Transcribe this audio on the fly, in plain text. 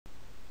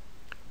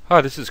Hi,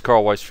 this is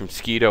Carl Weiss from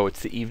Sceeto. It's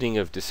the evening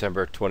of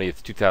December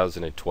 20th,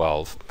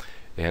 2012,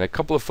 and a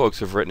couple of folks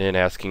have written in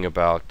asking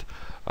about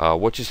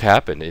what just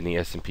happened in the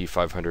S&P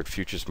 500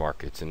 futures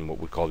markets and what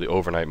we call the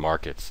overnight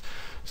markets.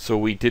 So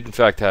we did in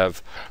fact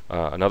have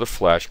another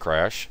flash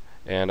crash,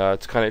 and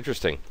it's kind of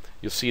interesting.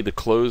 You'll see the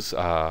close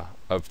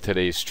of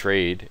today's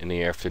trade in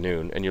the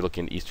afternoon, and you're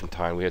looking at Eastern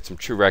Time. We had some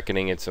true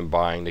reckoning and some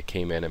buying that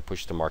came in and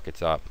pushed the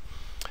markets up.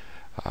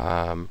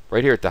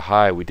 Right here at the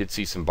high, we did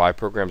see some buy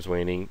programs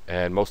waning,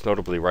 and most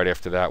notably right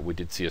after that we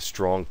did see a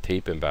strong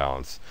tape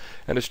imbalance.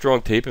 And a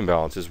strong tape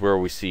imbalance is where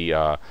we see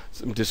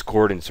some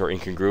discordance or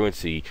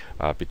incongruency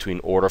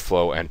between order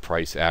flow and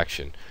price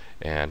action.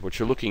 And what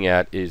you're looking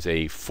at is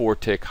a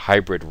 4-tick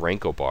hybrid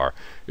Renko bar.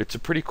 It's a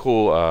pretty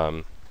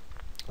cool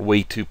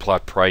way to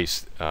plot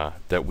price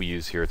that we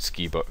use here at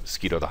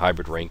Sceeto, the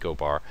hybrid Renko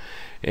bar.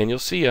 And you'll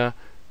see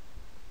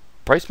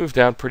price moved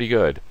down pretty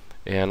good.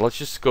 And let's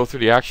just go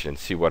through the action and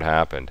see what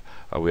happened.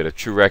 We had a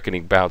true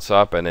reckoning bounce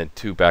up, and then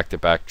two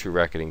back-to-back true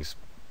reckonings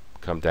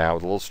come down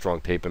with a little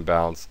strong tape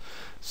imbalance.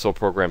 Sold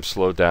program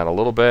slowed down a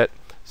little bit.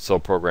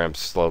 Sold program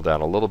slowed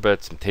down a little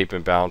bit. Some tape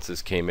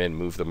imbalances came in,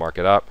 moved the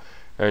market up,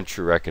 and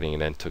true reckoning,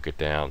 and then took it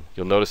down.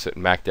 You'll notice that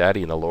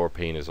MACD in the lower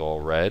pane is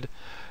all red,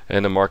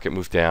 and the market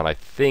moved down, I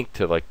think,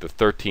 to like the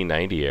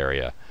 1390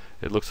 area.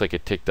 It looks like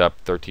it ticked up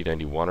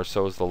 1391 or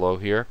so is the low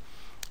here.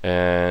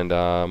 And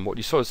what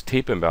you saw is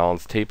tape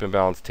imbalance, tape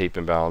imbalance, tape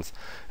imbalance,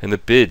 and the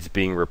bids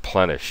being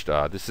replenished.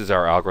 This is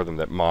our algorithm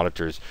that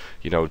monitors,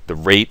 the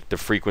rate, the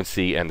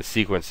frequency, and the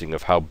sequencing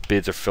of how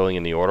bids are filling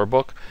in the order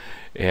book,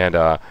 and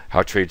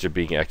how trades are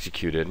being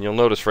executed. And you'll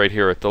notice right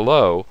here at the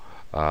low,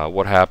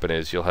 what happened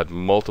is you'll have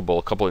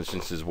a couple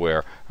instances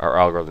where our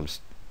algorithms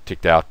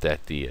ticked out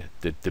that the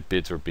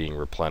bids were being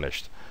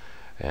replenished,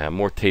 and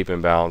more tape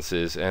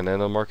imbalances, and then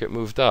the market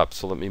moved up.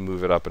 So let me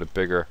move it up at a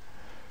bigger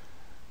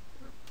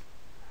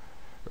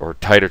or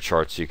tighter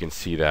chart so you can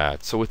see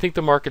that. So we think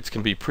the markets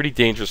can be pretty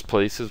dangerous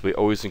places. We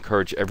always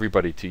encourage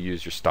everybody to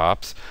use your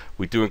stops.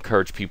 We do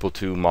encourage people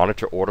to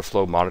monitor order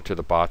flow, monitor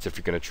the bots if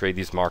you're going to trade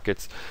these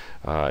markets.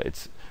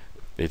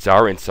 It's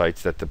our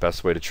insights that the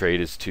best way to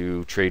trade is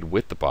to trade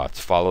with the bots.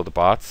 Follow the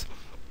bots.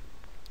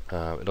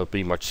 It'll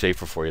be much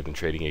safer for you than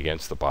trading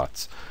against the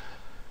bots.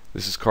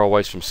 This is Carl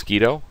Weiss from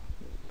Sceeto.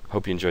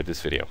 Hope you enjoyed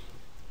this video.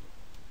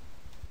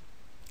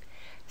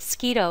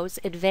 Sceeto's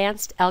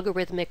advanced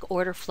algorithmic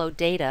order flow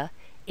data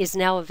is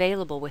now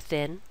available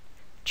within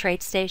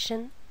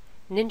TradeStation,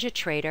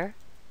 NinjaTrader,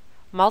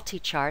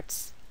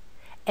 Multicharts,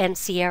 and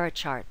Sierra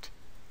Chart.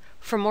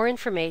 For more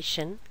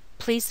information,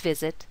 please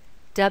visit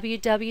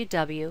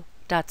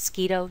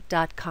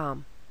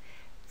www.sceeto.com.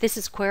 This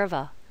is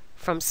Cuerva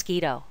from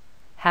Sceeto.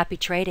 Happy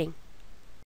trading!